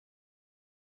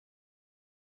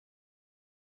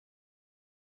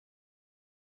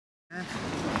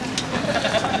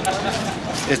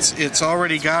It's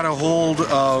already got a hold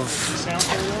of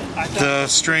the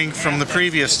string from the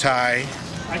previous tie.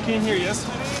 I came here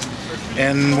yesterday.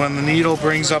 And when the needle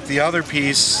brings up the other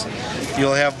piece,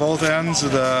 you'll have both ends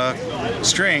of the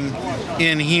string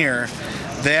in here.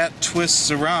 That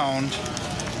twists around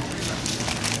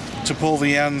to pull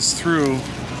the ends through,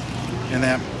 and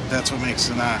that's what makes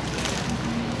the knot.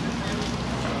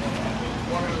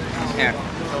 Yeah.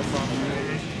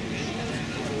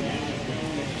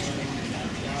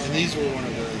 And these were one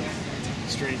of the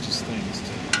strangest things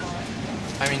too.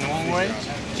 I mean, one way?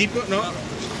 Keep going, no,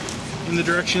 in the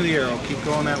direction of the arrow. Keep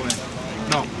going that way.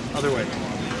 No, other way.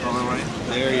 Other way?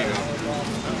 There you go.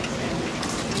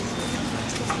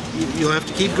 You'll have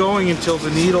to keep going until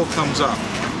the needle comes up.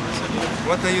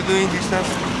 What are you doing, Christophe?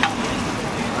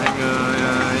 I'm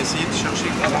essayer de chercher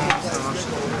comment ça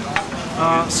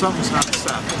marche. Something's not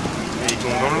stuck. Il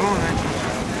tombe dans le vent, hein?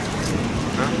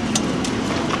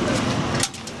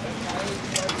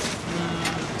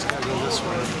 It's gotta go this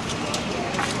way.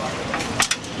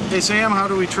 Hey Sam, how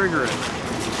do we trigger it?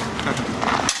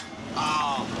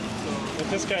 Oh. Let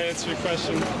this guy answer your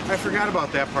question. I forgot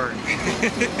about that part.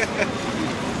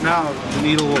 Now the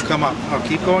needle will come up. Oh,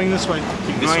 keep going this way.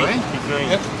 Keep this going. way? Keep going.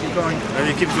 Yep, keep going.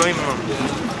 Allez, keep going, maman.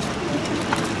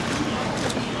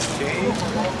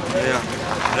 Regarde.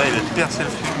 Là, il va te percer le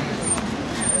fût.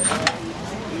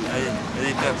 Allez,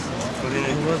 allez, perce.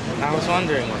 I was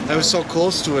wondering what. I was so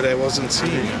close to it I wasn't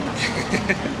seeing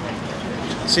it.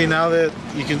 See, now that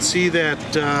you can see that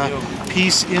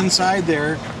piece inside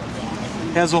there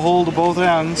has a hold of both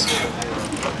ends,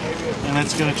 and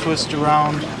it's going to twist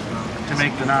around to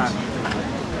make the knot.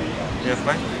 Yeah,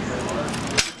 fine.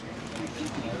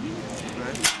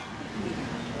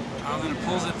 And then it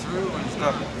pulls it through and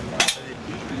Stop.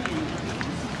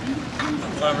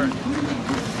 Clever.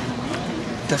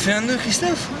 T'as fait un nœud,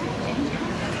 Christophe?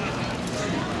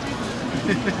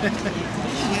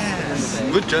 Yes.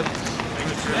 Good job.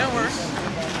 That works.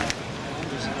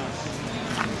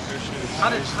 How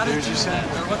did you say that?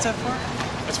 Or what's that for?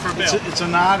 It's for Bale. It's a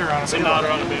knotter on a It's a knotter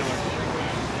on a baler.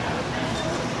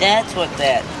 That's what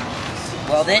that.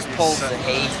 Well, this pulls the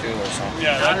hay through or something.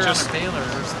 Yeah, that just.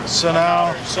 So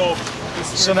now,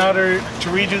 to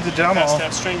redo the demo.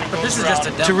 That string that But goes this is around. just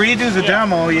a demo. To redo the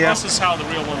demo, yeah. This is how the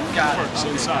real one works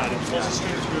inside. It pulls the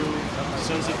string through,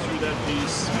 sends it through that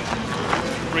piece,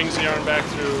 brings the yarn back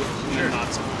through, and then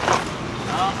knots it.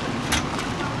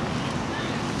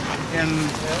 And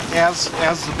as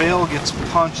the bale gets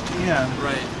punched in,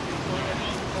 Right.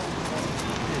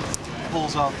 it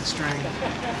pulls out the string,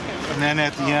 and then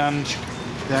at the end,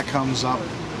 that comes up,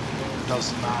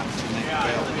 does the knot to make the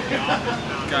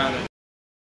bale. Got it.